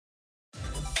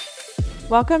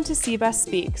Welcome to CBUS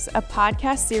Speaks, a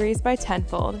podcast series by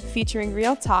Tenfold featuring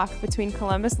real talk between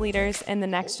Columbus leaders and the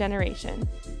next generation.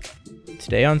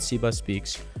 Today on CBUS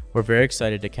Speaks, we're very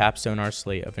excited to capstone our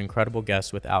slate of incredible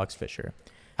guests with Alex Fisher.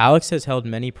 Alex has held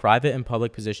many private and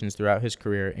public positions throughout his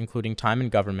career, including time in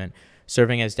government,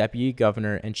 serving as Deputy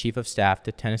Governor and Chief of Staff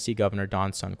to Tennessee Governor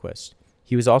Don Sundquist.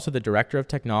 He was also the Director of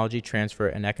Technology Transfer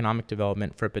and Economic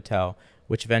Development for Patel,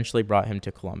 which eventually brought him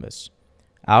to Columbus.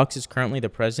 Alex is currently the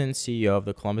President and CEO of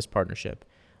the Columbus Partnership,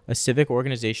 a civic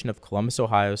organization of Columbus,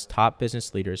 Ohio's top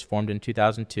business leaders formed in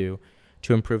 2002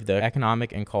 to improve the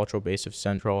economic and cultural base of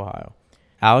Central Ohio.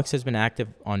 Alex has been active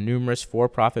on numerous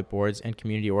for-profit boards and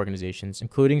community organizations,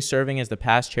 including serving as the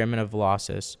past chairman of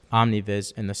Velocys,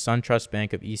 Omniviz, and the SunTrust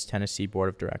Bank of East Tennessee Board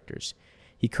of Directors.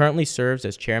 He currently serves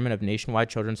as chairman of Nationwide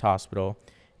Children's Hospital,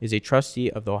 is a trustee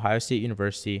of the Ohio State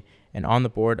University, and on the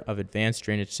board of Advanced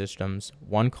Drainage Systems,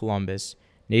 One Columbus,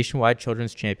 Nationwide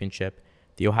Children's Championship,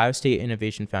 the Ohio State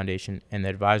Innovation Foundation, and the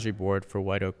advisory board for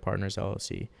White Oak Partners,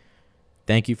 LLC.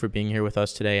 Thank you for being here with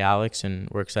us today, Alex, and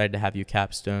we're excited to have you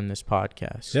capstone this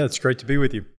podcast. Yeah, it's great to be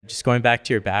with you. Just going back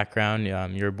to your background,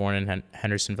 you were born in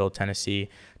Hendersonville, Tennessee.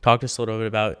 Talk to us a little bit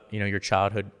about your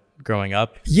childhood growing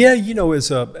up. Yeah,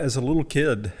 as a little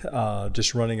kid,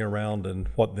 just running around in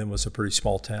what then was a pretty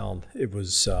small town. It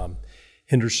was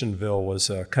Hendersonville was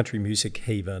a country music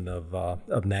haven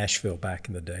of Nashville back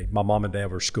in the day. My mom and dad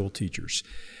were school teachers,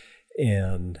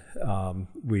 and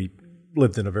we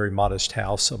lived in a very modest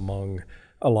house among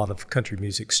a lot of country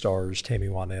music stars, Tammy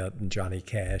Wynette and Johnny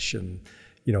Cash, and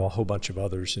a whole bunch of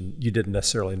others. And you didn't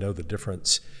necessarily know the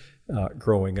difference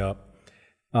growing up.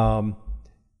 And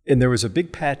there was a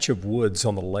big patch of woods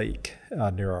on the lake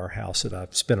near our house that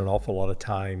I've spent an awful lot of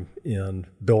time in,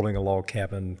 building a log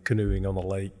cabin, canoeing on the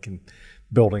lake, and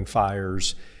building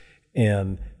fires,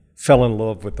 and fell in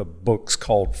love with the books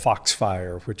called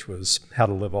Foxfire, which was how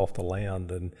to live off the land.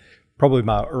 And probably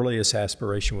my earliest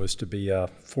aspiration was to be a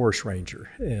forest ranger,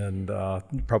 and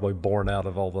probably born out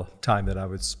of all the time that I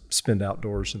would spend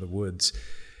outdoors in the woods,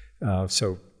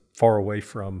 so far away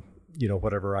from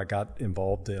whatever I got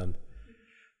involved in.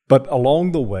 But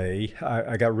along the way,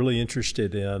 I got really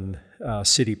interested in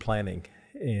city planning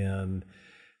and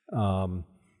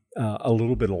a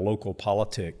little bit of local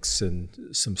politics and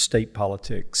some state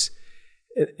politics.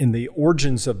 And the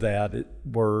origins of that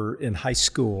were in high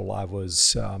school. I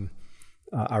was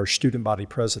our student body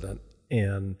president,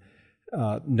 and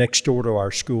next door to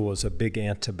our school was a big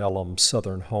antebellum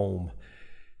Southern home.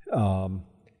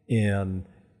 And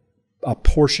a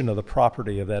portion of the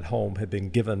property of that home had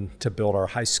been given to build our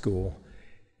high school.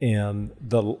 And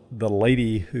the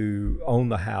lady who owned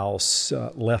the house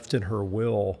left in her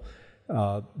will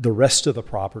the rest of the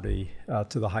property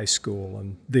to the high school.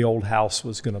 And the old house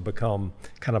was going to become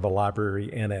kind of a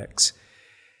library annex.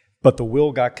 But the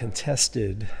will got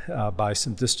contested by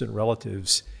some distant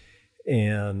relatives,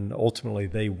 and ultimately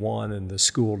they won, and the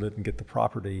school didn't get the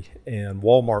property, and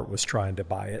Walmart was trying to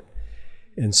buy it.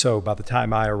 And so by the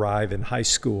time I arrived in high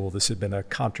school, this had been a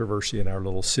controversy in our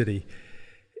little city.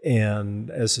 And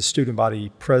as a student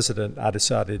body president, I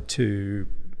decided to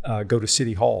go to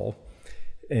City Hall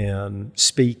and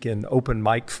speak in open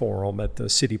mic forum at the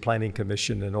City Planning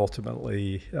Commission, and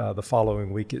ultimately the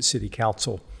following week at City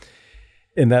Council.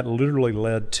 And that literally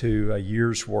led to a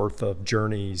year's worth of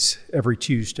journeys every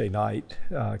Tuesday night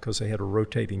because they had a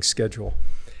rotating schedule.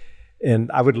 And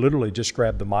I would literally just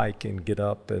grab the mic and get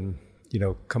up and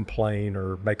complain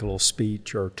or make a little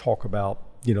speech or talk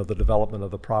about, the development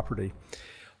of the property.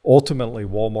 Ultimately,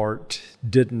 Walmart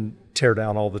didn't tear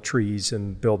down all the trees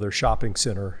and build their shopping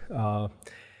center.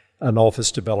 An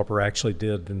office developer actually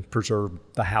did and preserved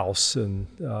the house and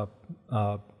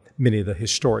many of the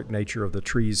historic nature of the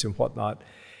trees and whatnot.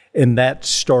 And that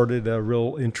started a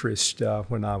real interest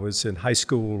when I was in high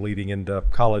school leading into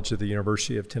college at the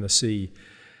University of Tennessee.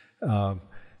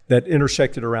 That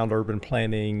intersected around urban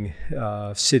planning,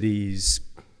 cities,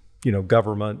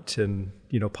 government, and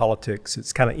politics.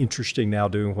 It's kind of interesting now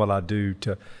doing what I do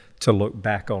to look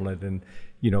back on it and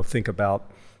think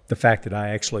about the fact that I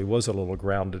actually was a little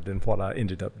grounded in what I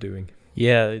ended up doing.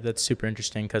 Yeah, that's super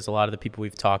interesting because a lot of the people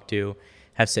we've talked to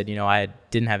have said, I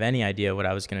didn't have any idea what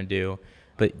I was going to do.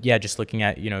 But yeah, just looking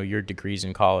at your degrees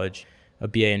in college, a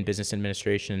BA in business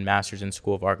administration and master's in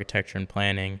School of Architecture and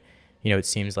Planning. It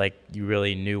seems like you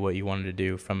really knew what you wanted to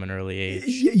do from an early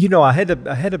age. I had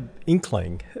an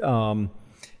inkling.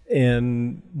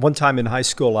 And one time in high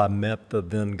school, I met the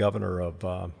then governor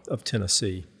of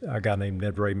Tennessee, a guy named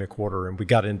Ned Ray McWhorter, and we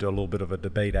got into a little bit of a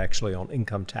debate actually on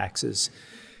income taxes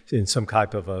in some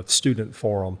type of a student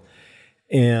forum.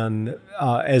 And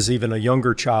as even a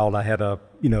younger child, I had a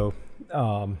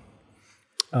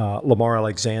Lamar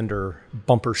Alexander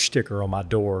bumper sticker on my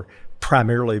door,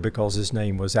 primarily because his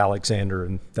name was Alexander,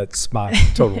 and that's my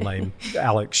total name,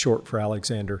 Alex, short for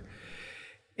Alexander.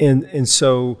 And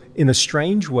so, in a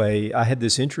strange way, I had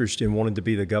this interest in wanting to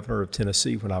be the governor of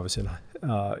Tennessee when I was in,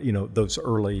 those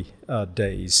early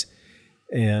days,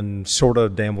 and sort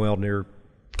of damn well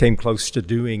came close to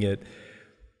doing it.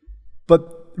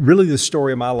 But really, the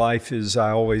story of my life is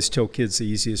I always tell kids the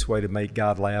easiest way to make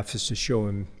God laugh is to show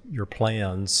him your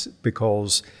plans,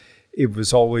 because it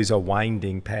was always a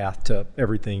winding path to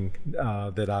everything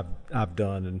that I've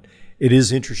done. And it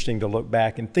is interesting to look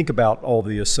back and think about all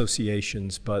the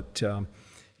associations, but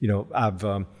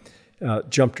I've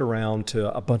jumped around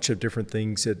to a bunch of different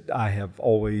things that I have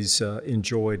always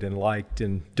enjoyed and liked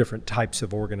in different types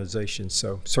of organizations.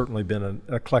 So certainly been an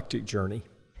eclectic journey.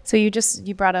 So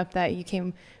you brought up that you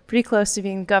came pretty close to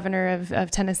being governor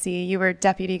of Tennessee. You were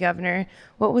deputy governor.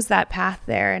 What was that path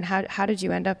there, and how did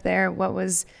you end up there? What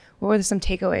were some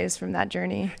takeaways from that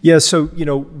journey? Yeah, so,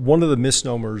 one of the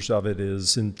misnomers of it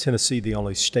is in Tennessee, the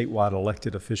only statewide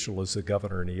elected official is the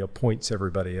governor, and he appoints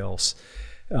everybody else,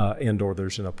 and/or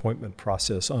there's an appointment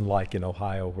process, unlike in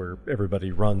Ohio where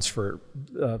everybody runs for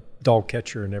dog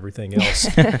catcher and everything else.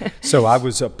 So I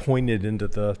was appointed into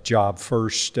the job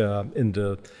first,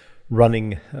 into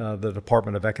running the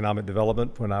Department of Economic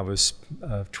Development when I was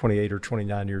 28 or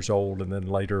 29 years old, and then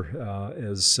later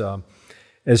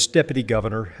as deputy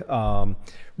governor,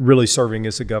 really serving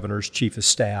as the governor's chief of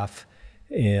staff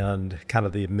and kind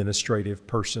of the administrative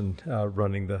person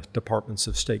running the departments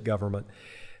of state government.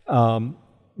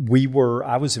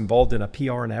 I was involved in a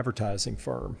PR and advertising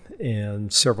firm,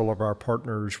 and several of our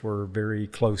partners were very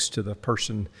close to the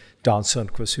person, Don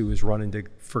Sundquist, who was running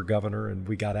for governor, and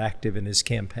we got active in his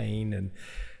campaign and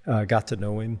got to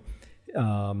know him.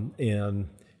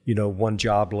 One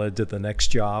job led to the next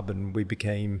job, and we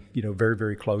became, very,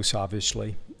 very close,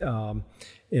 obviously,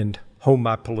 and honed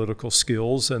my political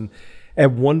skills. And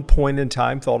at one point in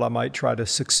time, thought I might try to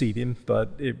succeed him,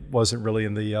 but it wasn't really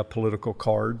in the political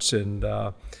cards, and,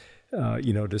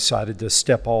 decided to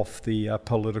step off the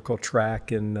political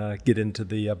track and get into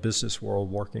the business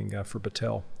world working for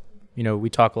Battelle. We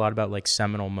talk a lot about like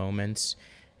seminal moments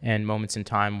and moments in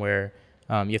time where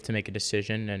you have to make a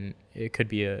decision, and it could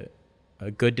be a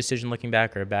good decision looking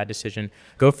back or a bad decision.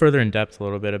 Go further in depth a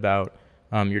little bit about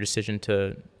your decision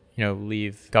to,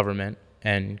 leave government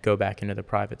and go back into the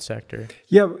private sector.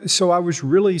 Yeah, so I was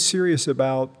really serious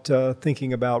about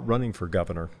thinking about running for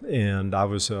governor, and I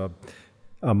was a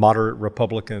moderate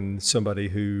Republican, somebody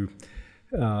who,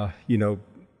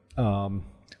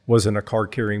 wasn't a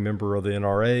card-carrying member of the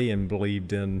NRA and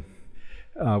believed in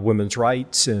women's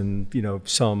rights and,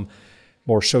 some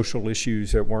more social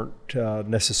issues that weren't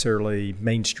necessarily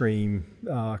mainstream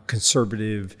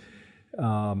conservative.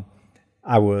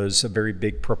 I was a very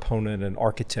big proponent and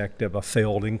architect of a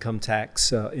failed income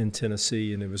tax in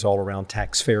Tennessee, and it was all around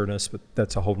tax fairness, but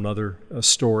that's a whole nother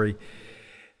story.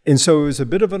 And so it was a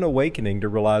bit of an awakening to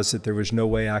realize that there was no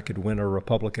way I could win a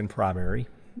Republican primary.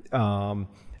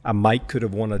 I could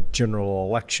have won a general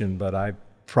election, but I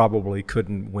probably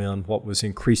couldn't win what was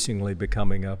increasingly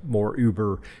becoming a more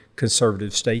uber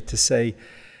conservative state, to say,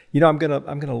 I'm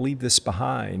gonna leave this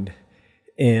behind.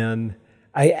 And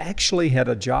I actually had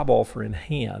a job offer in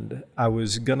hand. I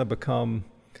was gonna become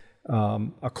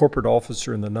a corporate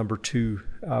officer and the number 2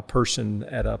 person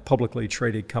at a publicly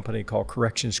traded company called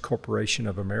Corrections Corporation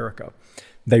of America.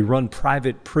 They run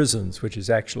private prisons, which is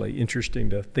actually interesting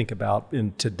to think about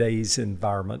in today's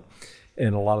environment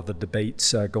and a lot of the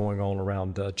debates going on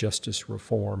around justice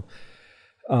reform.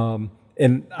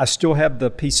 And I still have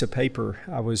the piece of paper.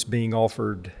 I was being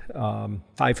offered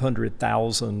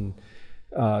 500,000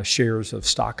 shares of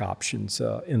stock options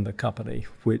in the company,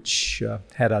 which,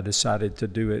 had I decided to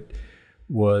do it,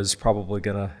 was probably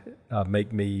going to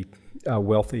make me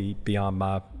wealthy beyond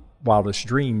my wildest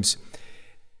dreams.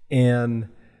 And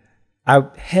I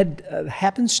had a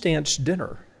happenstance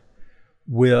dinner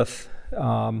with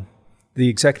the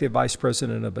executive vice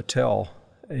president of Battelle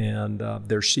and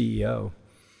their CEO,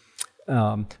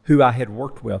 who I had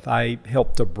worked with. I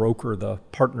helped to broker the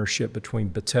partnership between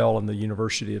Battelle and the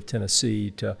University of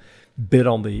Tennessee to bid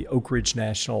on the Oak Ridge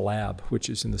National Lab, which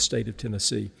is in the state of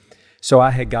Tennessee. So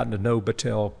I had gotten to know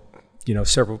Battelle,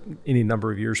 any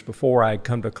number of years before. I had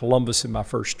come to Columbus in my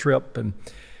first trip and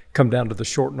come down to the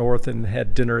Short North and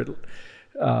had dinner in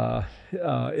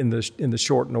the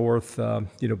Short North,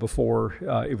 before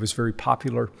it was very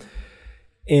popular.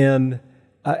 And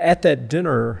at that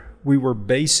dinner, we were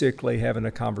basically having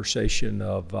a conversation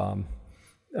of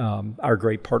our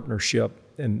great partnership,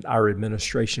 and our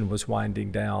administration was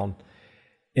winding down.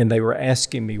 And they were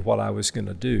asking me what I was going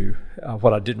to do.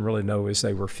 What I didn't really know is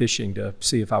they were fishing to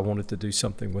see if I wanted to do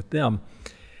something with them.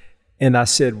 And I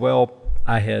said, well,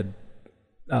 I had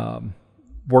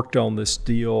worked on this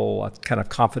deal. I kind of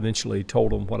confidentially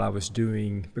told them what I was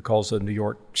doing because of New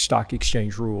York Stock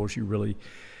Exchange rules. You really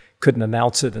couldn't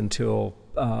announce it until,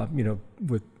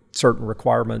 with certain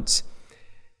requirements.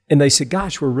 And they said,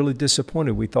 gosh, we're really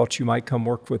disappointed. We thought you might come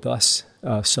work with us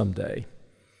someday.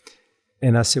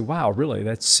 And I said, wow, really?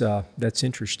 That's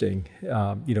interesting.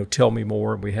 Tell me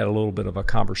more. And we had a little bit of a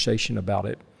conversation about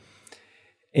it.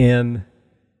 And,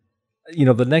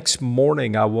 the next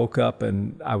morning I woke up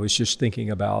and I was just thinking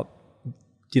about,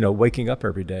 waking up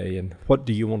every day and what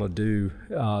do you want to do?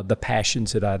 The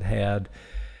passions that I'd had,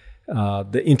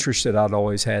 the interest that I'd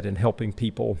always had in helping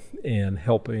people and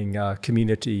helping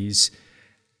communities.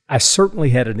 I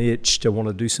certainly had an itch to want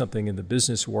to do something in the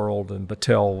business world, and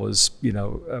Battelle was,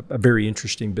 a very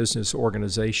interesting business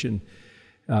organization.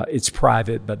 It's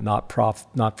private, but not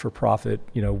for profit,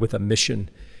 with a mission.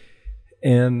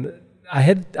 And I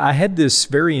had this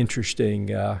very interesting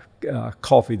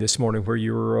coffee this morning where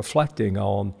you were reflecting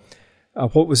on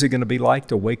what was it going to be like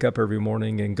to wake up every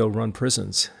morning and go run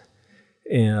prisons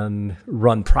and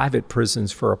run private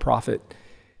prisons for a profit.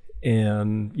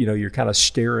 And, you're kind of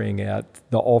staring at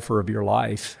the offer of your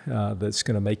life that's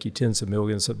going to make you tens of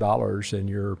millions of dollars, and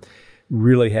you're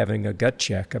really having a gut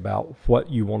check about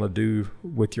what you want to do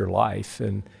with your life.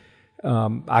 And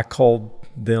I called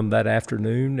them that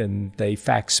afternoon, and they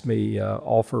faxed me an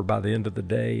offer by the end of the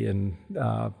day, and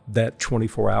that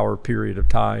 24-hour period of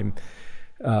time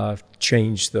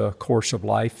changed the course of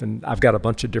life. And I've got a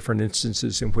bunch of different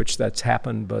instances in which that's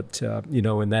happened, but,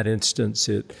 in that instance,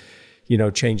 it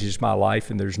changes my life,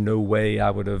 and there's no way I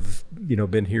would have,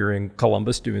 been here in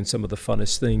Columbus doing some of the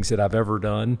funnest things that I've ever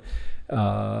done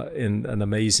in an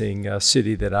amazing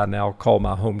city that I now call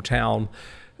my hometown.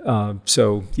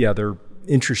 They're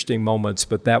interesting moments,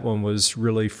 but that one was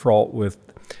really fraught with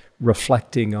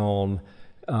reflecting on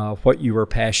what you were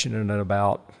passionate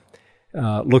about,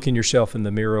 looking yourself in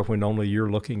the mirror when only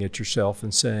you're looking at yourself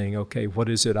and saying, okay, what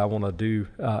is it I want to do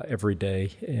every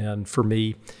day? And for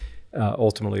me,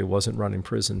 ultimately, it wasn't running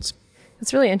prisons.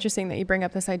 It's really interesting that you bring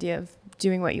up this idea of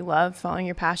doing what you love, following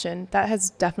your passion. That has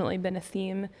definitely been a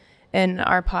theme in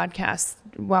our podcast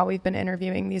while we've been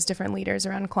interviewing these different leaders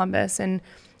around Columbus. And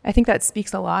I think that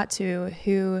speaks a lot to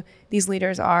who these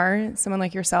leaders are, someone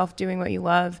like yourself doing what you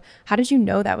love. How did you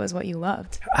know that was what you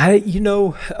loved?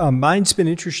 Mine's been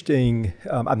interesting.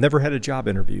 I've never had a job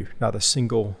interview, not a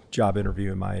single job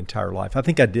interview in my entire life. I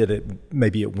think I did it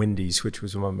maybe at Wendy's, which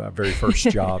was one of my very first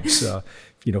jobs,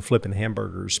 flipping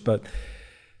hamburgers. But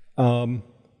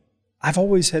I've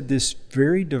always had this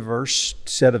very diverse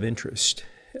set of interests.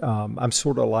 I'm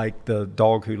sort of like the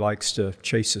dog who likes to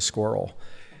chase a squirrel.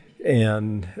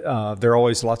 And there are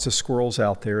always lots of squirrels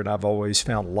out there, and I've always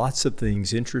found lots of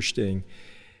things interesting.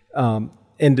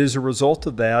 And as a result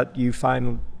of that, you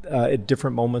find at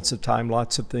different moments of time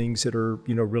lots of things that are,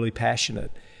 really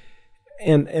passionate.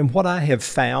 And what I have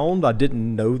found, I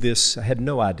didn't know this, I had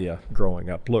no idea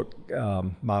growing up. Look,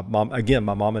 my mom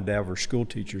and dad were school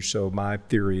teachers, so my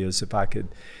theory is if I could,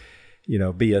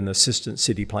 be an assistant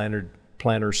city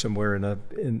planner somewhere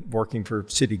in working for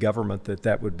city government,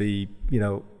 that would be,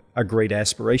 a great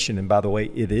aspiration. And by the way,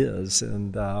 it is.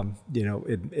 And,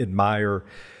 admire,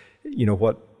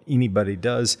 what anybody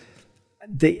does.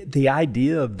 The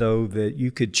idea, though, that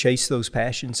you could chase those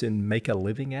passions and make a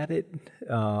living at it,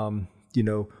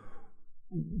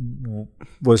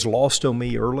 was lost on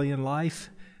me early in life.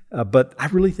 But I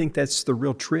really think that's the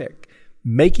real trick.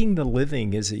 Making the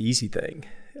living is an easy thing,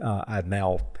 I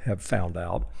now have found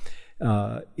out.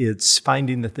 It's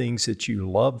finding the things that you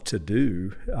love to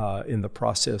do in the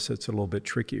process that's a little bit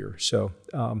trickier. So,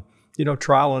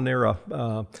 trial and error,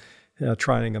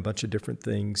 trying a bunch of different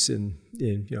things and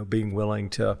being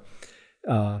willing to,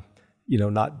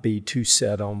 not be too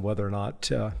set on whether or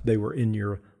not they were in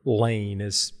your lane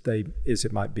as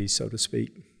it might be, so to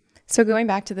speak. So going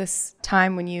back to this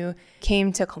time when you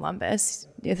came to Columbus,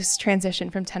 this transition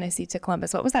from Tennessee to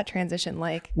Columbus, what was that transition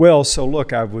like? Well, so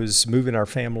look, I was moving our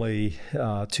family,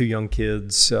 2 young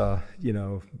kids, my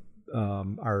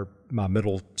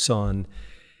middle son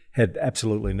had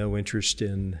absolutely no interest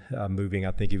in moving.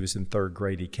 I think he was in 3rd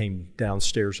grade. He came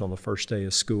downstairs on the first day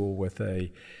of school with a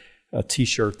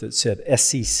T-shirt that said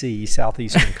SEC,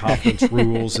 Southeastern Conference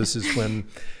Rules. This is when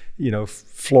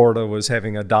Florida was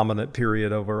having a dominant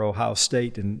period over Ohio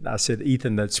State. And I said,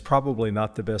 Ethan, that's probably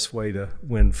not the best way to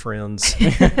win friends.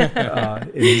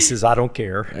 And he says, I don't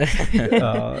care.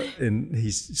 And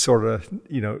he sort of,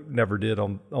 never did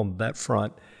on that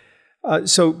front.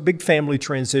 So big family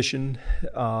transition,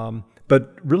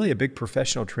 but really a big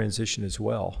professional transition as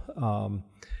well.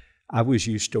 I was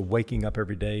used to waking up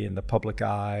every day in the public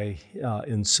eye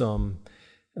in some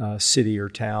city or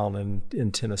town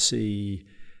in Tennessee,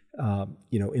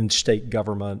 in state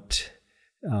government.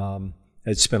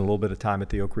 I'd spent a little bit of time at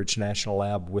the Oak Ridge National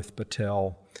Lab with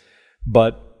Battelle.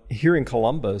 But here in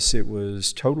Columbus, it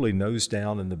was totally nose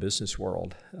down in the business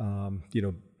world,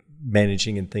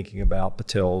 managing and thinking about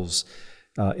Battelle's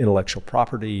intellectual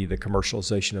property, the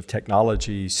commercialization of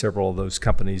technology. Several of those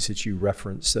companies that you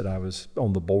referenced that I was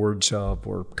on the boards of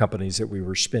were companies that we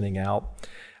were spinning out.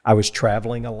 I was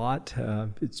traveling a lot.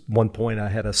 At one point, I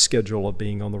had a schedule of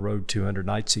being on the road 200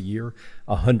 nights a year,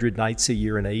 100 nights a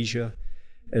year in Asia,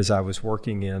 as I was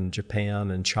working in Japan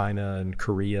and China and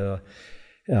Korea,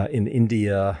 in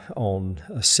India on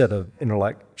a set of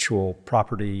intellectual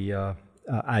property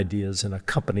ideas in a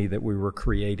company that we were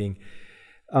creating.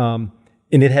 And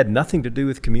it had nothing to do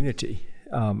with community.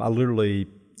 I literally,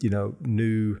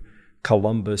 knew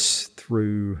Columbus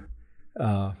through,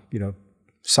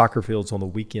 soccer fields on the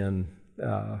weekend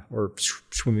or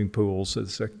swimming pools,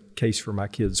 as the case for my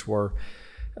kids were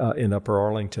in Upper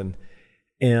Arlington,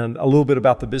 and a little bit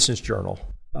about the Business Journal,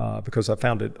 because I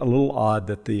found it a little odd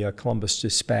that the Columbus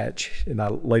Dispatch, and I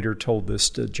later told this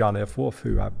to John F. Wolfe,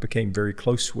 who I became very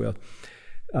close with,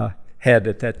 had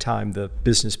at that time the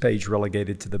business page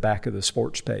relegated to the back of the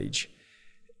sports page.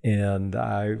 And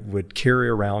I would carry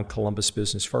around Columbus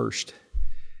Business First.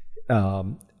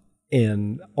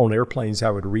 And on airplanes, I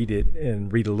would read it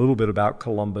and read a little bit about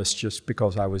Columbus just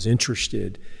because I was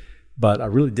interested, but I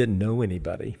really didn't know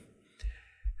anybody.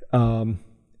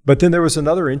 But then there was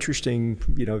another interesting,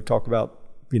 talk about,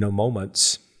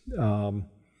 moments.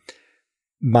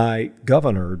 My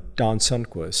governor, Don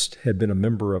Sundquist, had been a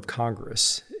member of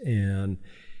Congress, and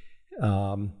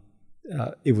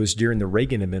it was during the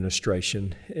Reagan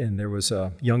administration, and there was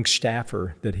a young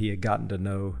staffer that he had gotten to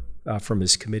know from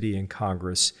his committee in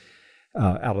Congress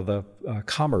out of the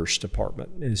Commerce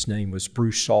Department. His name was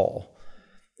Bruce Saul.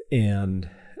 And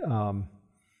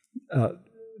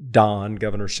Don,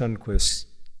 Governor Sundquist,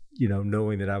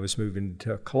 knowing that I was moving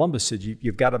to Columbus, said,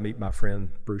 you've got to meet my friend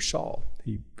Bruce Saul.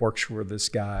 He works for this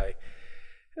guy.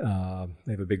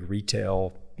 They have a big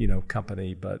retail,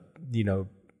 company, but,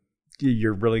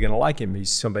 you're really going to like him.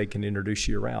 He's somebody can introduce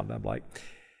you around. I'm like,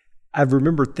 I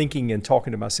remember thinking and talking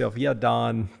to myself, yeah,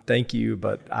 Don, thank you,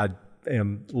 but I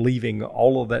am leaving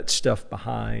all of that stuff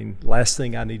behind. Last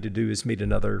thing I need to do is meet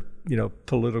another,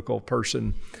 political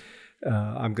person.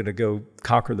 I'm going to go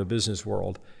conquer the business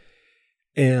world.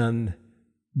 And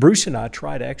Bruce and I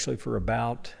tried actually for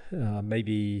about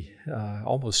maybe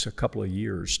almost a couple of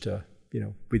years to,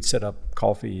 we'd set up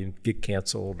coffee and get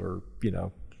canceled, or,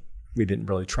 we didn't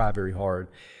really try very hard.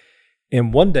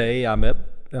 And one day I met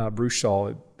Bruce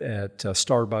Saul at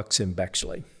Starbucks in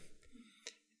Bexley.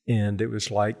 And it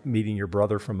was like meeting your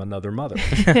brother from another mother.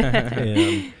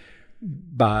 And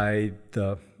by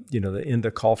the end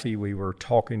of coffee, we were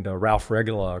talking to Ralph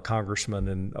Regula, a congressman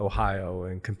in Ohio,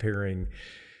 and comparing,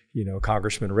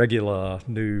 Congressman Regula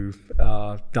knew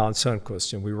Don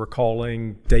Sundquist, and we were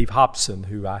calling Dave Hobson,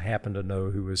 who I happen to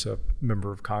know, who was a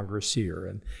member of Congress here.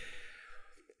 And,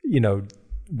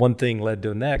 one thing led to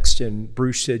the next, and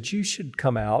Bruce said, you should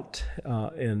come out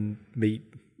and meet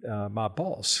my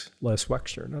boss, Les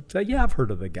Wexner. And I said, yeah, I've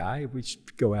heard of the guy. We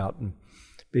should go out and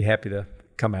be happy to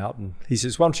come out. And he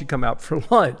says, why don't you come out for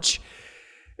lunch?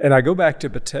 And I go back to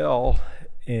Battelle,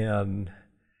 and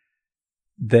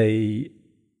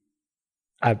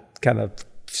I kind of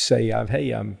say,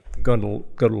 hey, I'm going to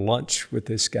go to lunch with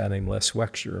this guy named Les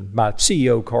Wexner. My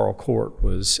CEO, Carl Court,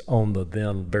 was on the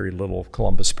then very little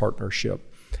Columbus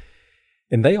Partnership.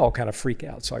 And they all kind of freak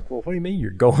out. It's like, well, what do you mean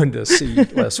you're going to see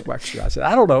Les Wexner? I said,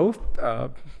 I don't know.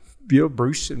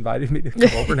 Bruce invited me to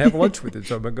come over and have lunch with him,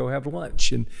 so I'm going to go have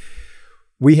lunch. And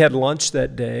we had lunch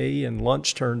that day, and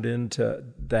lunch turned into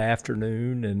the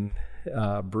afternoon, and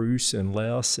Bruce and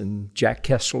Les and Jack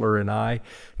Kessler and I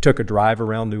took a drive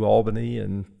around New Albany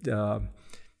and,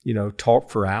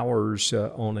 talked for hours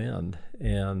on end.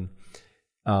 And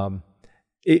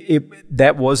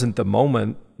that wasn't the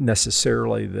moment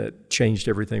necessarily that changed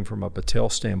everything from a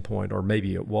Battelle standpoint, or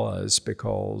maybe it was,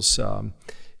 because,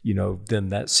 then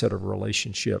that set of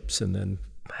relationships and then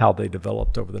how they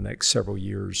developed over the next several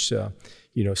years,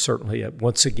 certainly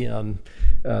once again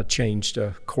changed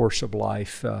a course of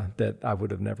life that I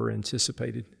would have never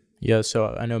anticipated. Yeah,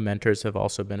 so I know mentors have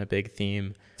also been a big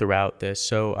theme throughout this.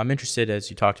 So I'm interested, as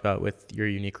you talked about, with your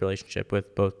unique relationship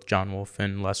with both John Wolfe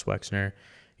and Les Wexner.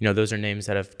 Those are names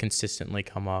that have consistently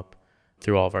come up.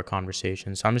 through all of our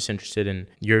conversations. So I'm just interested in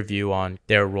your view on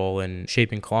their role in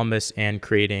shaping Columbus and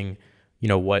creating,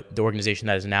 what the organization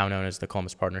that is now known as the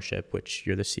Columbus Partnership, which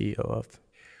you're the CEO of.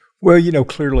 Well,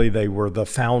 clearly they were the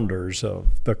founders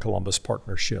of the Columbus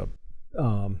Partnership.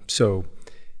 So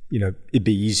it'd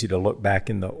be easy to look back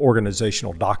in the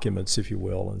organizational documents, if you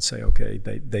will, and say, okay,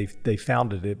 they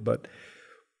founded it. But,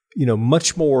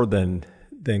 much more than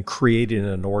creating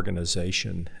an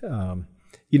organization,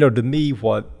 to me,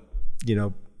 what,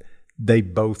 they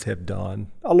both have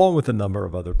done, along with a number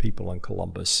of other people in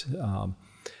Columbus,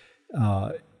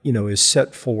 is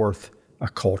set forth a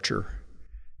culture,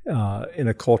 in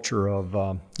a culture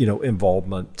of,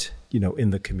 involvement, in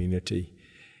the community,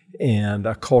 and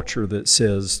a culture that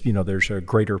says, there's a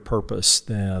greater purpose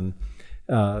than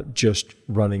just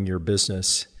running your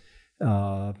business,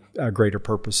 a greater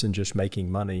purpose than just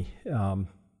making money.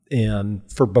 And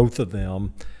for both of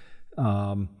them,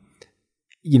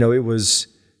 it was,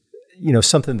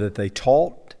 something that they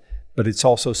taught, but it's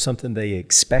also something they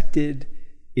expected.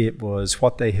 It was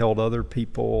what they held other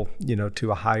people,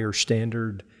 to a higher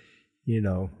standard,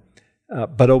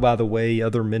 But, oh, by the way,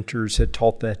 other mentors had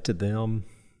taught that to them.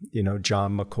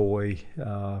 John McCoy,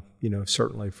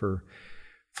 certainly for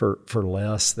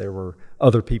Les. There were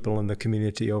other people in the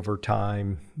community over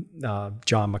time,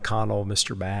 John McConnell,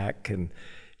 Mr. Mack, and,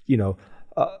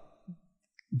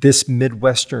 this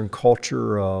Midwestern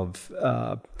culture of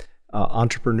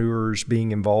entrepreneurs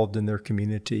being involved in their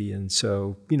community. And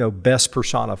so, best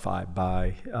personified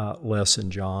by Les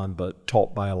and John, but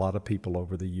taught by a lot of people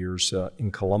over the years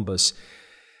in Columbus,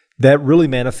 that really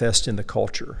manifests in the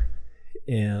culture.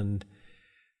 And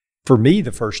for me,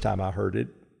 the first time I heard it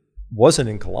wasn't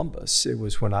in Columbus. It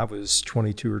was when I was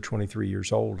 22 or 23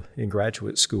 years old in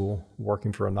graduate school,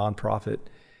 working for a nonprofit.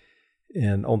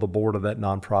 And on the board of that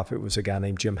nonprofit was a guy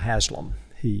named Jim Haslam.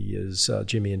 He is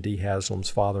Jimmy and Dee Haslam's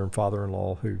father and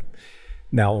father-in-law, who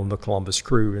now own the Columbus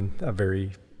Crew, in a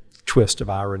very twist of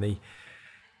irony.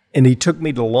 And he took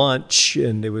me to lunch,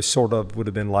 and it was would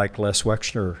have been like Les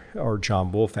Wexner or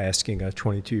John Wolfe asking a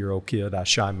 22-year-old kid. I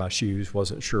shined my shoes,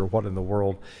 wasn't sure what in the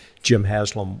world Jim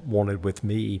Haslam wanted with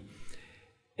me.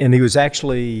 And he was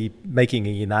actually making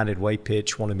a United Way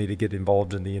pitch, wanted me to get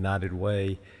involved in the United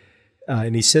Way.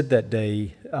 And he said that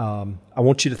day, I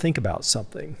want you to think about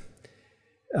something.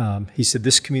 He said,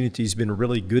 this community's been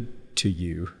really good to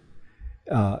you,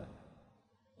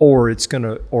 or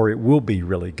it will be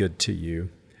really good to you.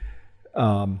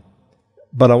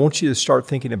 But I want you to start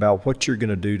thinking about what you're going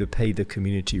to do to pay the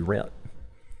community rent.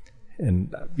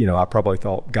 And, I probably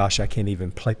thought, gosh, I can't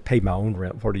even pay my own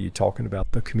rent. What are you talking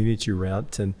about? The community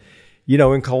rent. And,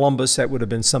 in Columbus, that would have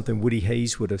been something Woody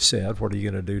Hayes would have said. What are you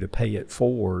going to do to pay it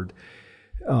forward?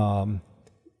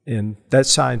 And that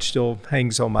sign still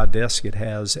hangs on my desk. It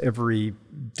has every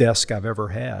desk I've ever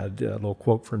had, a little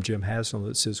quote from Jim Haslam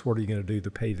that says, what are you going to do to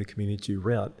pay the community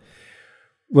rent?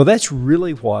 Well, that's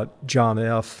really what John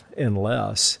F. and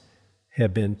Les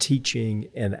have been teaching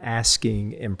and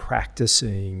asking and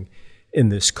practicing in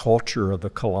this culture of the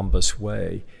Columbus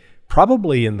Way,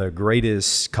 probably in the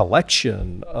greatest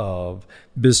collection of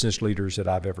business leaders that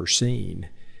I've ever seen.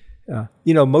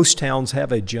 Most towns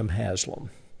have a Jim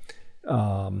Haslam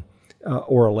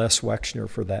or a Les Wexner,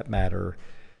 for that matter,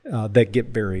 that get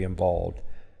very involved.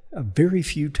 Very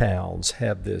few towns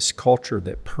have this culture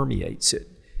that permeates it,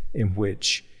 in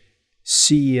which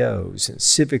CEOs and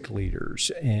civic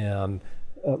leaders and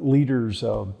leaders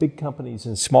of big companies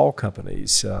and small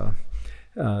companies,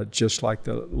 just like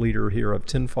the leader here of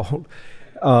Tenfold,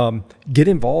 get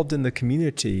involved in the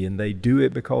community, and they do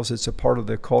it because it's a part of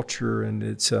their culture and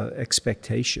it's an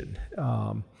expectation.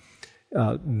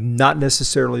 Not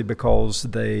necessarily because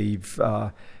they've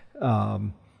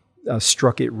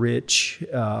struck it rich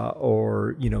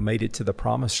or made it to the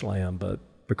promised land, but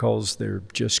because they're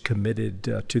just committed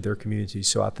to their community.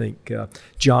 So I think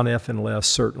John F. and Les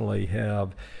certainly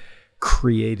have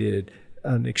created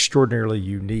an extraordinarily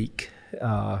unique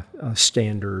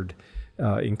standard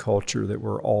in culture that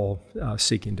we're all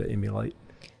seeking to emulate.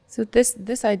 So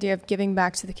this idea of giving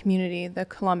back to the community, the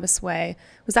Columbus Way,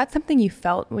 was that something you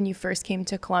felt when you first came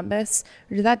to Columbus,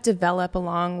 or did that develop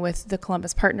along with the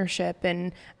Columbus Partnership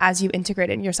and as you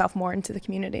integrated yourself more into the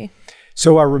community?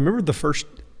 So I remember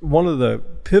one of the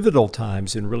pivotal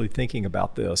times in really thinking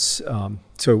about this.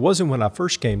 So it wasn't when I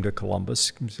first came to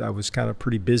Columbus, because I was kind of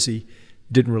pretty busy,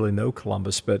 didn't really know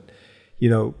Columbus, but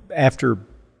after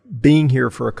being here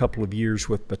for a couple of years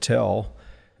with Battelle,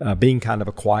 being kind of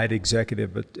a quiet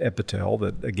executive at Battelle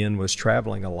that, again, was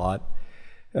traveling a lot.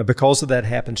 Because of that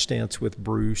happenstance with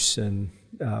Bruce and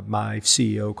my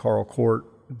CEO, Carl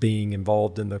Court, being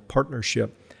involved in the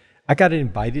partnership, I got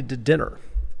invited to dinner.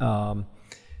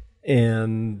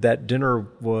 And that dinner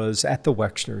was at the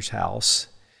Wexner's house,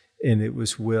 and it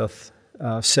was with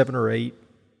 7 or 8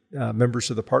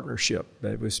 members of the partnership.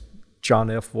 It was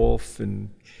John F. Wolf, and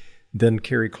then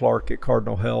Kerry Clark at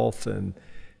Cardinal Health, and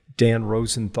Dan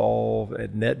Rosenthal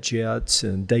at NetJets,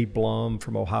 and Dave Blum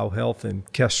from Ohio Health,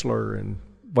 and Kessler, and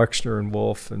Wexner, and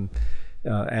Wolf, and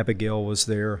Abigail was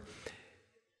there.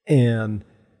 And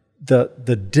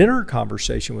the dinner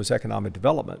conversation was economic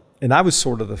development. And I was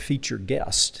sort of the featured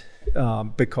guest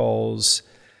because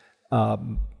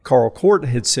Carl Court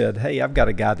had said, hey, I've got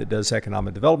a guy that does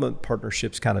economic development.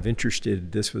 Partnership's kind of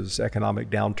interested. This was economic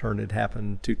downturn had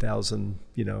happened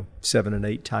 2007 and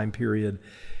 8 time period.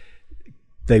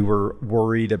 They were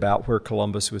worried about where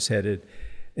Columbus was headed.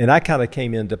 And I kind of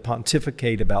came in to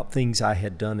pontificate about things I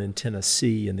had done in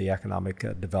Tennessee in the economic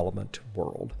development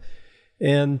world.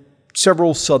 And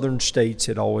several southern states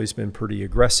had always been pretty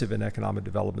aggressive in economic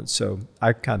development. So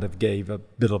I kind of gave a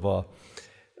bit of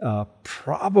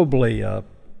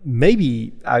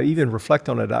maybe I even reflect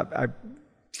on it. I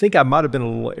think I might have been a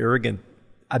little arrogant.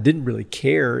 I didn't really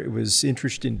care. It was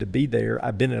interesting to be there.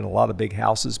 I've been in a lot of big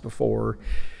houses before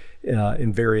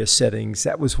in various settings.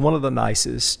 That was one of the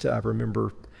nicest. I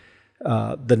remember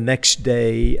the next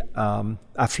day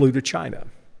I flew to China.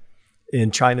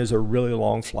 And China's a really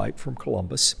long flight from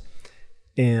Columbus.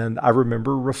 And I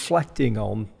remember reflecting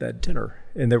on that dinner.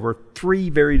 And there were 3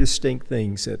 very distinct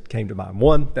things that came to mind.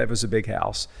 1, that was a big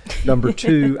house. Number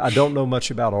 2, I don't know much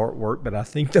about artwork, but I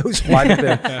think those might have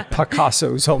been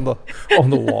Picasso's on the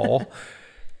wall.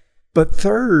 But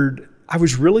third, I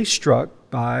was really struck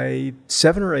by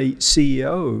 7 or 8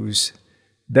 CEOs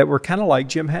that were kind of like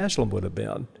Jim Haslam would have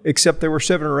been, except there were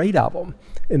 7 or 8 of them.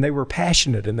 And they were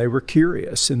passionate, and they were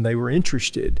curious, and they were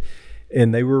interested.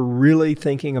 And they were really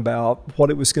thinking about what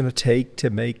it was going to take to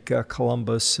make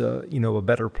Columbus, a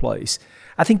better place.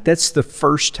 I think that's the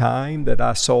first time that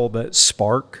I saw that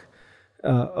spark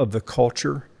of the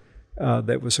culture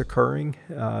that was occurring,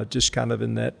 just kind of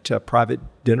in that private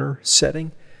dinner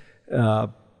setting.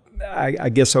 I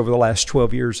guess over the last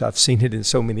 12 years, I've seen it in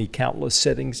so many countless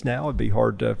settings now. It'd be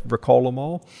hard to recall them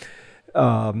all.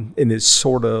 And it's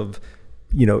sort of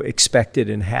expected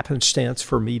and happenstance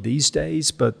for me these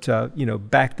days. But,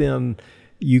 back then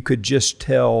you could just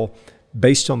tell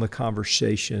based on the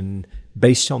conversation,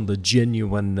 based on the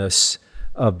genuineness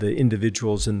of the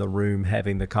individuals in the room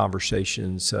having the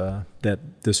conversations, that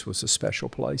this was a special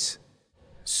place.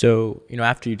 So,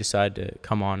 after you decide to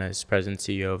come on as president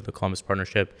and CEO of the Columbus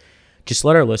Partnership, just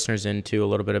let our listeners into a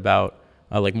little bit about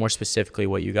more specifically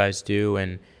what you guys do,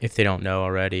 and if they don't know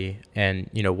already, and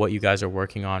what you guys are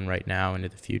working on right now into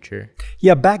the future.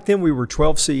 Yeah, back then we were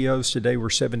 12 CEOs. Today we're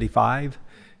 75.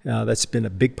 That's been a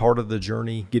big part of the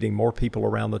journey, getting more people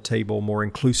around the table, more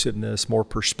inclusiveness, more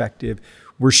perspective.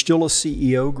 We're still a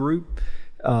CEO group.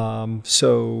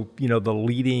 So, the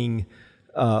leading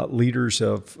leaders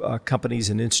of companies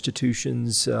and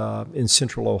institutions in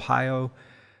Central Ohio.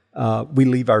 We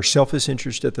leave our selfish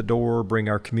interest at the door, bring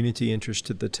our community interest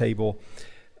to the table.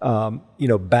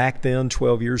 Back then,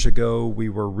 12 years ago, we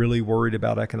were really worried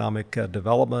about economic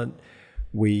development.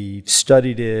 We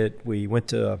studied it. We went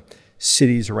to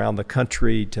cities around the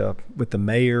country with the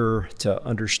mayor to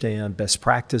understand best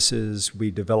practices. We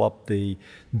developed the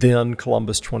then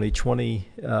Columbus 2020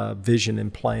 vision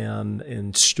and plan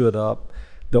and stood up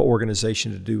the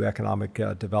organization to do economic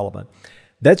development.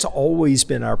 That's always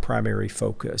been our primary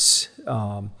focus.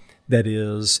 That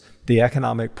is the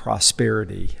economic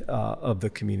prosperity of the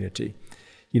community.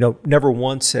 Never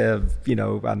once have,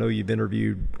 I know you've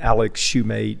interviewed Alex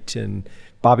Shoemate and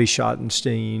Bobby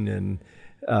Schottenstein and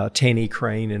Tanny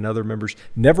Crane and other members.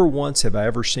 Never once have I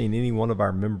ever seen any one of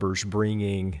our members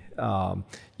bringing,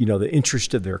 the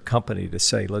interest of their company to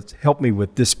say, let's help me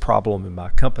with this problem in my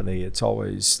company. It's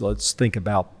always, let's think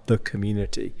about the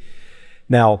community.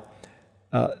 Now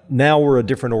we're a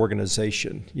different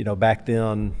organization. Back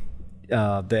then,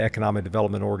 the Economic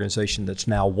Development Organization that's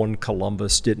now One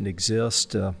Columbus didn't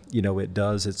exist. It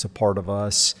does. It's a part of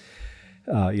us.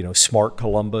 Smart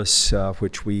Columbus,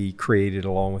 which we created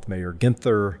along with Mayor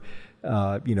Ginther,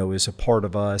 is a part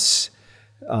of us.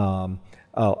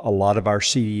 A lot of our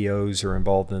CEOs are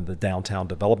involved in the Downtown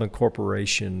Development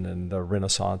Corporation and the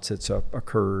renaissance that's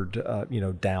occurred,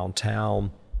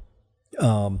 downtown.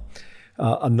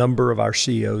 A number of our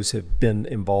CEOs have been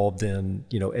involved in,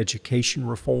 education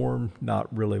reform,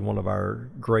 not really one of our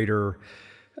greater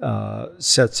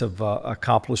sets of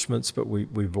accomplishments, but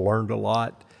we've learned a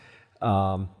lot.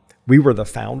 We were the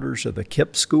founders of the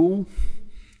KIPP School,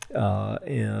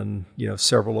 And,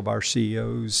 several of our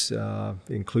CEOs,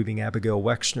 including Abigail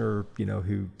Wexner,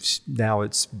 who's now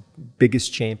its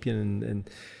biggest champion and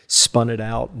spun it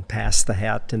out and passed the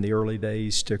hat in the early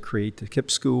days to create the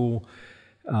KIPP School.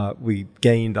 We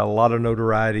gained a lot of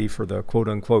notoriety for the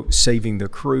quote-unquote saving the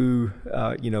crew,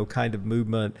 kind of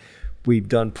movement. We've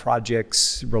done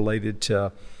projects related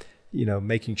to,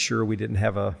 making sure we didn't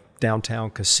have a downtown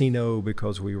casino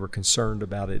because we were concerned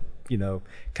about it,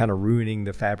 kind of ruining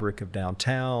the fabric of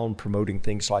downtown, promoting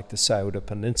things like the Scioto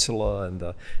Peninsula and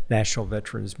the National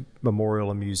Veterans Memorial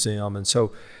and Museum. And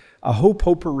so a whole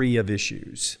potpourri of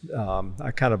issues.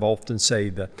 I kind of often say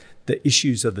that the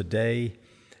issues of the day.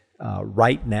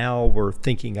 Right now, we're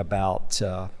thinking about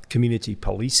community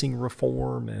policing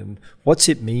reform and what's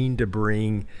it mean to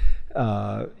bring,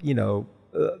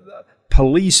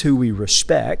 police who we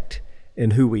respect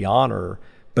and who we honor,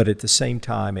 but at the same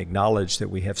time acknowledge that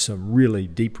we have some really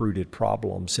deep-rooted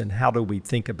problems. And how do we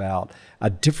think about a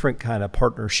different kind of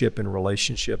partnership and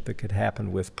relationship that could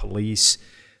happen with police,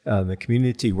 the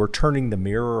community? We're turning the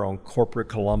mirror on corporate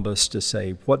Columbus to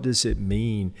say, what does it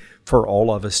mean for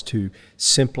all of us to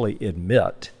simply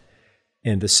admit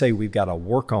and to say we've got to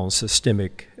work on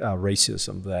systemic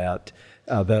racism, that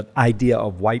that idea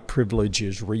of white privilege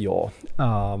is real,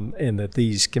 and that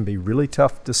these can be really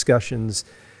tough discussions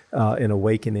and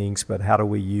awakenings, but how do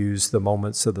we use the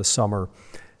moments of the summer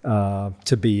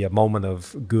to be a moment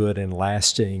of good and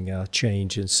lasting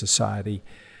change in society?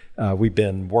 We've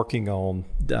been working on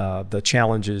the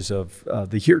challenges of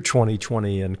the year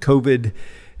 2020 and COVID,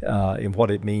 and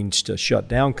what it means to shut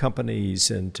down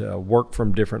companies and to work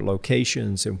from different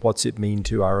locations, and what's it mean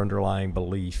to our underlying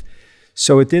belief.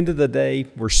 So at the end of the day,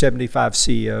 we're 75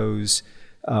 CEOs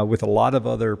with a lot of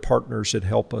other partners that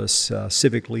help us,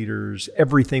 civic leaders.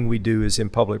 Everything we do is in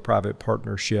public-private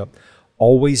partnership,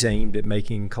 always aimed at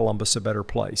making Columbus a better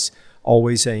place,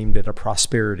 always aimed at a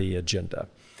prosperity agenda.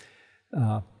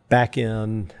 Back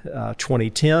in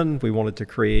 2010, we wanted to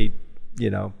create,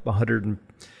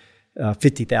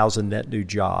 150,000 net new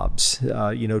jobs.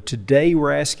 Today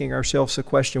we're asking ourselves the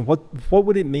question: what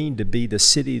would it mean to be the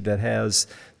city that has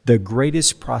the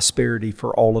greatest prosperity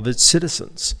for all of its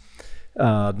citizens,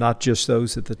 not just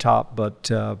those at the top, but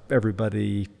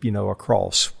everybody,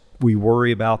 across? We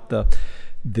worry about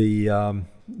the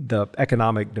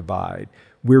economic divide.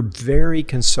 We're very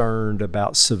concerned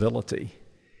about civility.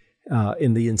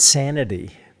 In the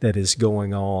insanity that is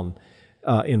going on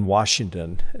in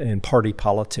Washington and party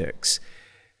politics.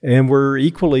 And we're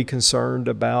equally concerned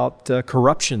about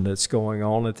corruption that's going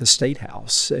on at the State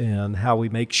House and how we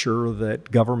make sure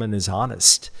that government is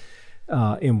honest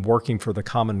in working for the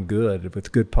common good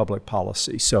with good public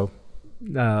policy. So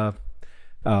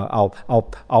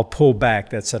I'll pull back.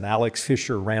 That's an Alex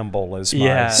Fisher ramble, as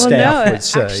my staff would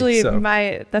say. Actually,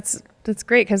 that's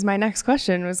great, because my next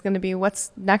question was going to be,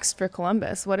 what's next for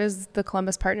Columbus? What does the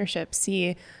Columbus Partnership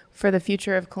see for the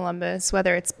future of Columbus,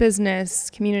 whether it's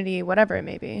business, community, whatever it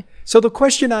may be? So the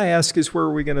question I ask is, where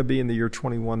are we going to be in the year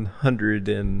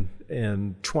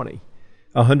 2120,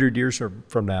 100 years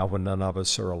from now, when none of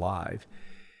us are alive?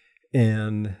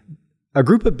 And a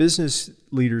group of business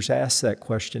leaders asked that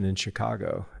question in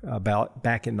Chicago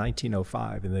back in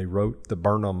 1905, and they wrote the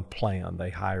Burnham Plan. They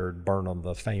hired Burnham,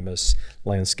 the famous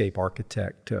landscape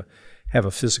architect, to have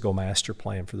a physical master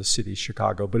plan for the city of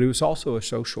Chicago, but it was also a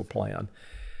social plan.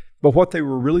 But what they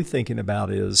were really thinking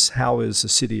about is, how is the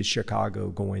city of Chicago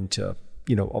going to,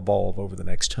 evolve over the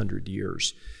next 100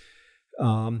 years?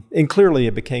 And clearly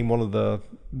it became one of the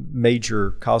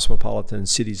major cosmopolitan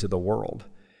cities of the world.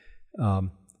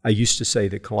 I used to say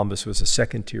that Columbus was a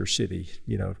second-tier city,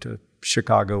 to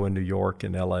Chicago and New York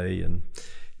and L.A., and,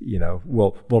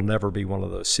 we'll never be one of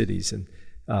those cities. And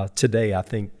today I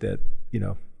think that,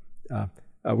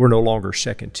 we're no longer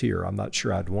second-tier. I'm not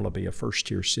sure I'd want to be a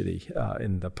first-tier city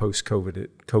in the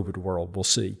post-COVID world. We'll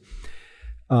see.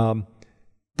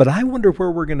 But I wonder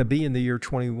where we're going to be in the year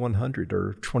 2100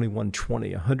 or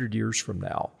 2120, 100 years from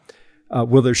now.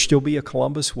 Will there still be a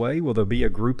Columbus Way? Will there be a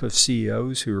group of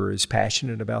CEOs who are as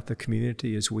passionate about the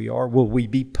community as we are? Will we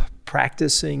be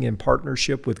practicing in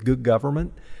partnership with good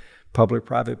government,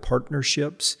 public-private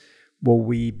partnerships? Will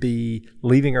we be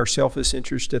leaving our selfish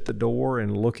interest at the door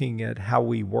and looking at how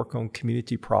we work on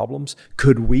community problems?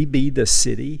 Could we be the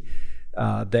city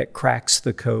that cracks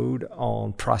the code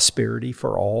on prosperity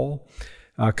for all?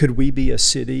 Could we be a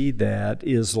city that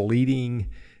is leading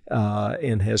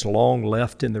and has long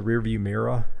left in the rearview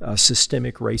mirror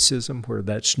systemic racism, where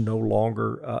that's no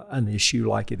longer an issue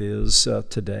like it is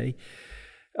today?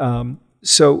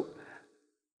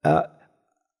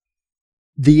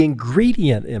 The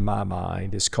ingredient in my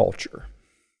mind is culture.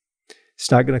 It's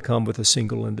not going to come with a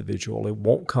single individual. It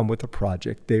won't come with a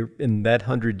project. In that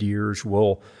 100 years,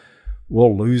 we'll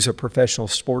lose a professional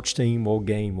sports team. We'll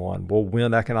gain one. We'll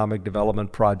win economic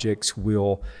development projects.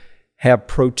 We'll have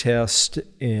protests,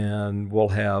 and we'll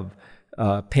have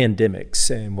pandemics,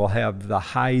 and we'll have the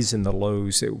highs and the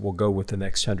lows that will go with the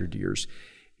next 100 years.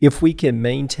 If we can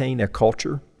maintain a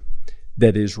culture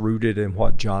that is rooted in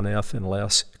what John F. and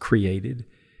Les created,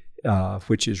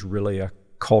 which is really a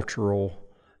cultural,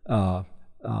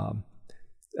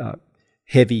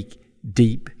 heavy,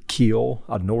 deep keel,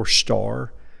 a North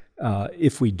Star.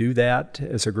 If we do that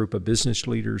as a group of business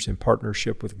leaders in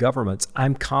partnership with governments,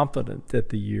 I'm confident that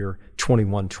the year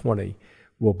 2120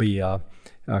 will be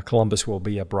Columbus will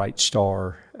be a bright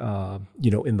star,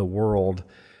 in the world.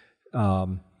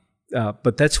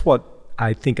 But that's what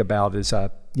I think about as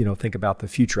I think about the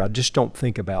future. I just don't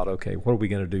think about, okay, what are we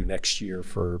going to do next year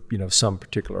for, some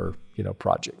particular,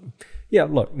 project. Yeah,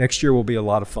 look, next year will be a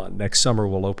lot of fun. Next summer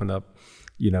we'll open up,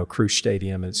 Cruise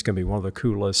Stadium. It's going to be one of the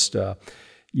coolest, MLS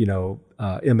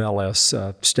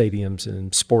stadiums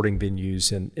and sporting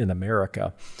venues in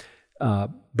America.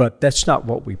 But that's not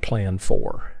what we plan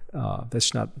for.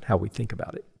 That's not how we think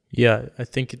about it. Yeah, I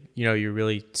think, you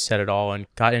really said it all and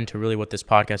got into really what this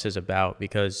podcast is about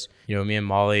because, me and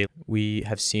Molly, we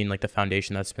have seen like the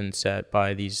foundation that's been set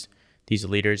by these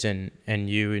leaders and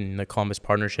you in the Columbus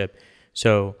Partnership.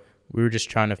 So we were just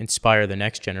trying to inspire the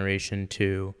next generation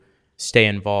to stay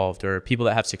involved, or people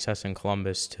that have success in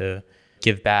Columbus to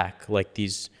give back, like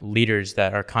these leaders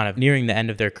that are kind of nearing the end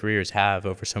of their careers have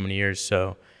over so many years.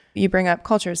 So you bring up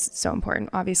culture is so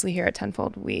important. Obviously here at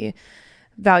Tenfold, we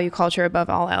value culture above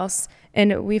all else.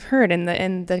 And we've heard in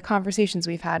the conversations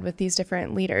we've had with these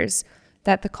different leaders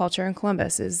that the culture in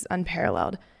Columbus is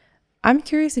unparalleled. I'm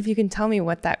curious if you can tell me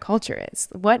what that culture is.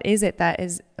 What is it that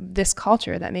is this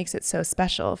culture that makes it so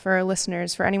special for our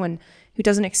listeners, for anyone who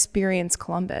doesn't experience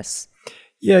Columbus?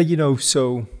 Yeah,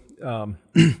 so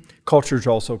culture is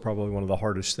also probably one of the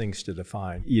hardest things to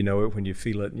define. You know it when you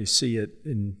feel it and you see it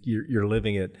and you're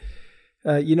living it.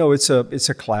 It's a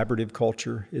collaborative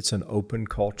culture. It's an open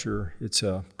culture. It's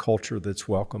a culture that's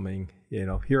welcoming.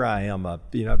 Here I am. I've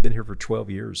been here for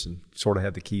 12 years and sort of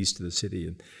have the keys to the city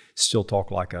and still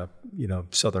talk like a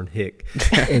Southern hick.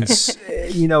 And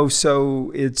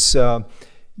so it's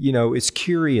it's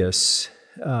curious.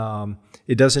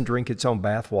 It doesn't drink its own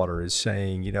bathwater. Is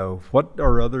saying what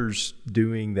are others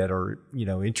doing that are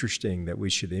interesting that we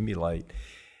should emulate.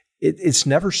 It's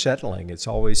never settling. It's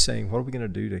always saying, what are we going to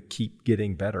do to keep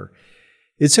getting better?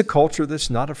 It's a culture that's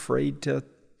not afraid to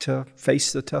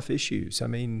face the tough issues. I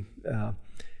mean,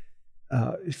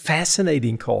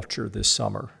 fascinating culture this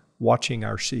summer, watching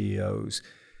our CEOs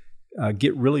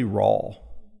get really raw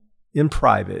in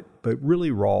private, but really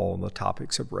raw on the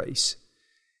topics of race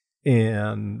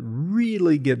and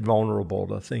really get vulnerable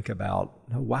to think about,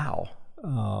 wow,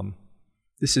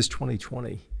 this is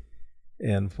 2020.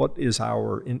 And what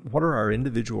are our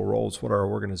individual roles? What are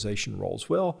our organization roles?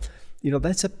 Well,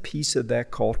 that's a piece of that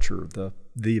culture,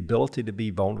 the ability to be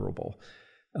vulnerable,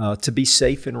 to be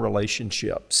safe in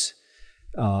relationships,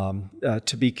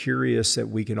 to be curious that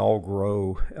we can all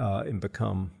grow and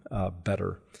become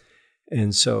better.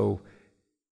 And so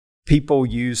people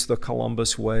use the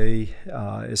Columbus Way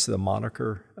as the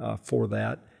moniker for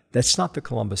that. That's not the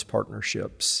Columbus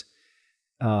Partnerships.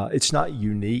 It's not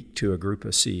unique to a group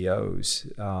of CEOs.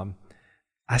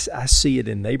 I see it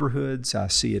in neighborhoods. I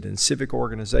see it in civic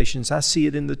organizations. I see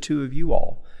it in the two of you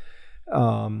all.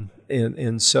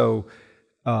 So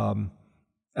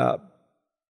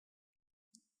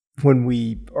when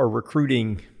we are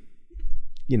recruiting,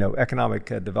 economic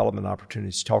development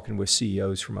opportunities, talking with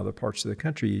CEOs from other parts of the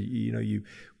country,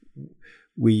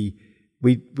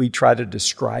 we try to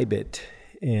describe it,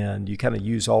 and you kind of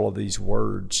use all of these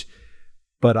words.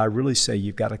 But I really say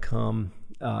you've got to come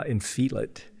and feel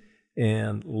it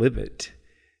and live it.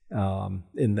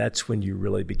 And that's when you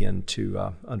really begin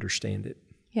to understand it.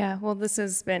 Yeah, well, this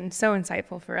has been so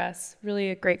insightful for us.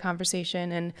 Really a great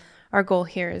conversation. And our goal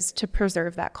here is to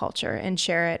preserve that culture and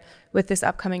share it with this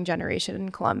upcoming generation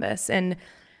in Columbus. And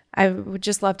I would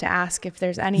just love to ask if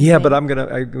there's anything. Yeah, but I'm going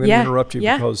to interrupt you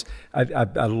because I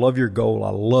love your goal. I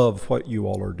love what you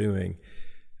all are doing.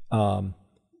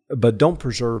 But don't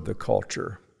preserve the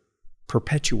culture,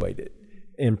 perpetuate it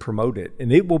and promote it. And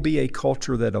it will be a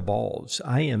culture that evolves.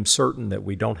 I am certain that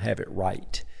we don't have it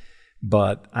right,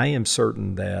 but I am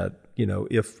certain that,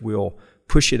 if we'll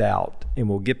push it out and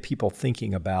we'll get people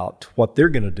thinking about what they're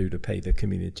going to do to pay the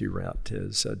community rent,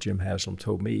 as Jim Haslam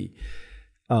told me,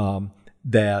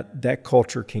 that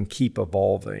culture can keep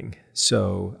evolving.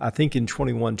 So I think in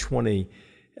 2120,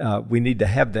 We need to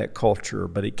have that culture,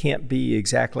 but it can't be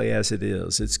exactly as it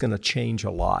is. It's going to change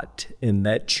a lot, and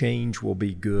that change will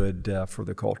be good for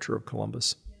the culture of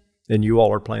Columbus. And you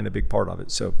all are playing a big part of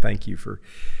it, so thank you for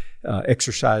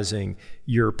exercising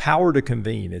your power to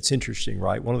convene. It's interesting,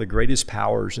 right? One of the greatest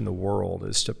powers in the world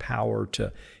is the power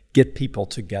to get people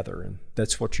together, and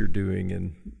that's what you're doing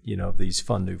in these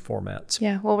fun new formats.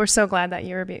 Yeah, well, we're so glad that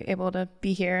you were able to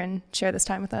be here and share this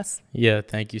time with us. Yeah,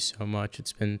 thank you so much.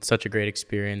 It's been such a great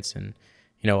experience, and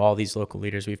all these local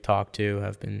leaders we've talked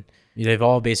to they've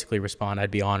all basically responded.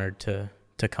 I'd be honored to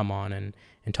come on and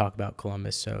talk about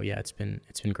Columbus. So yeah, it's been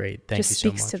great. Thank you so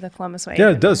much. Just speaks to the Columbus way. Yeah,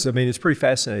 it does. I mean, it's pretty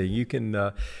fascinating. You can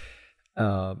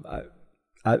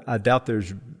I doubt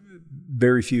there's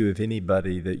very few, if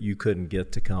anybody, that you couldn't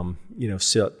get to come,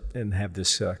 sit and have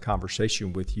this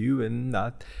conversation with you. And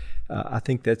I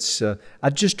think that's, I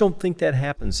just don't think that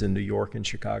happens in New York and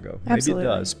Chicago. Absolutely.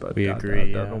 Maybe it does, but we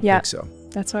agree. I don't think so.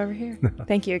 That's why we're here.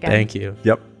 Thank you again. Thank you.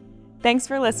 Yep. Thanks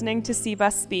for listening to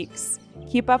CBUS Speaks.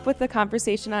 Keep up with the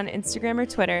conversation on Instagram or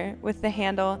Twitter with the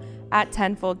handle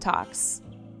 @tenfoldtalks.